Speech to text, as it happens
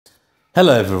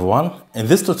Hello everyone, in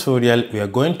this tutorial we are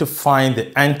going to find the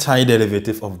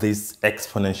antiderivative of this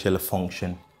exponential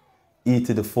function e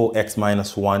to the 4x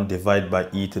minus 1 divided by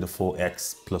e to the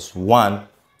 4x plus 1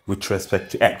 with respect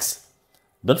to x.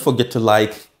 Don't forget to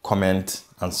like, comment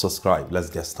and subscribe. Let's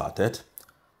get started.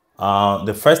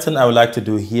 The first thing I would like to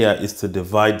do here is to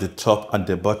divide the top and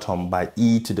the bottom by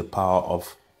e to the power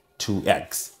of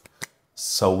 2x.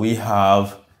 So we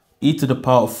have e to the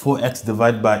power of 4x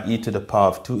divided by e to the power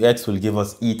of 2x will give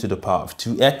us e to the power of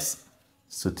 2x.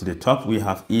 So to the top we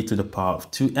have e to the power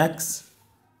of 2x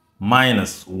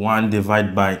minus 1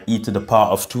 divided by e to the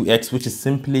power of 2x, which is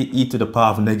simply e to the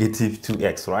power of negative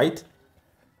 2x, right?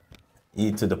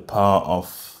 E to the power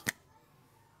of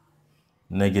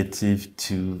negative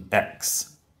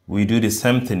 2x. We do the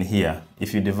same thing here.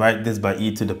 If you divide this by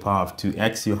e to the power of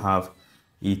 2x, you have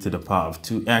e to the power of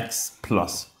 2x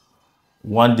plus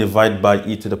 1 divided by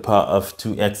e to the power of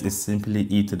 2x is simply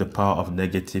e to the power of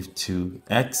negative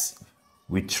 2x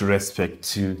with respect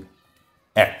to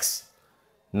x.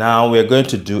 Now we're going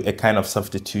to do a kind of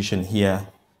substitution here.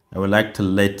 I would like to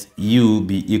let u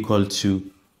be equal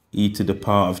to e to the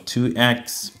power of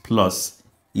 2x plus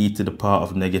e to the power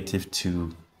of negative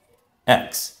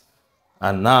 2x.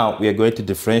 And now we are going to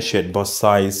differentiate both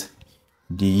sides.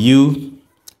 The u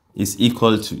is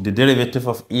equal to the derivative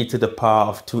of e to the power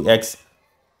of 2x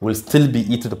will still be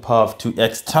e to the power of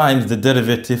 2x times the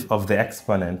derivative of the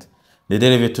exponent. The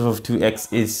derivative of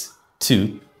 2x is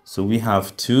 2. So we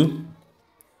have 2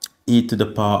 e to the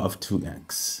power of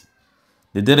 2x.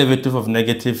 The derivative of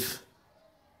negative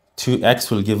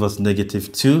 2x will give us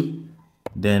negative 2.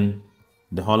 Then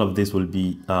the whole of this will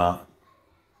be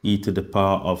e to the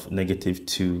power of negative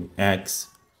 2x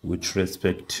with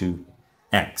respect to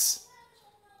x.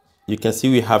 You can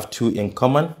see we have 2 in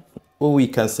common, or we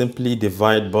can simply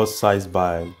divide both sides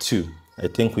by 2. I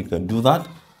think we can do that.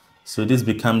 So this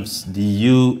becomes the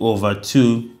u over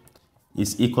 2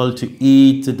 is equal to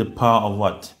e to the power of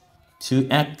what?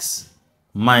 2x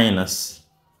minus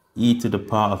e to the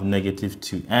power of negative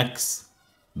 2x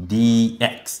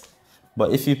dx.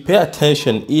 But if you pay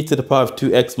attention, e to the power of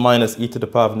 2x minus e to the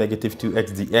power of negative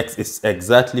 2x dx is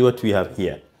exactly what we have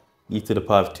here. E to the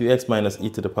power of 2x minus e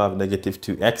to the power of negative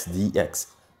 2x dx.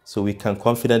 So we can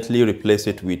confidently replace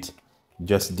it with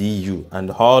just du. And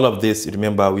all of this,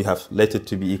 remember, we have let it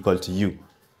to be equal to u.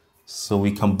 So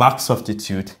we can back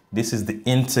substitute. This is the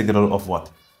integral of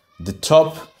what? The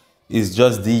top is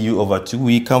just du over 2.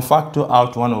 We can factor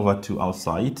out 1 over 2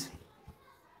 outside.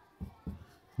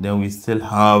 Then we still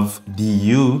have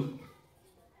du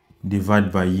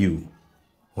divided by u,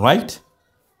 right?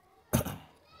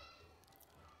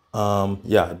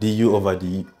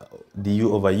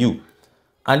 Du over u.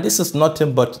 And this is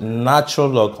nothing but natural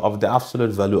log of the absolute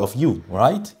value of u,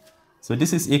 right? So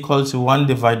this is equal to 1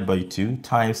 divided by 2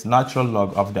 times natural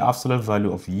log of the absolute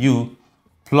value of u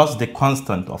plus the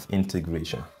constant of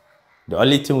integration. The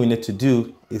only thing we need to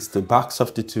do is to back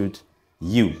substitute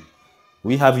u.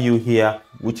 We have u here,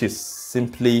 which is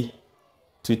simply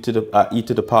e to the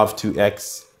power of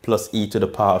 2x plus e to the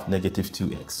power of negative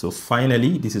 2x. So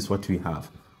finally, this is what we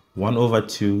have. 1 over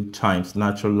 2 times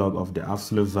natural log of the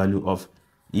absolute value of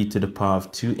e to the power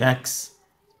of 2x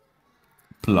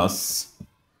plus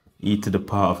e to the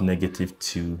power of negative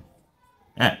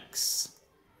 2x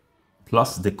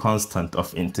plus the constant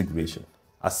of integration.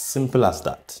 As simple as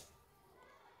that.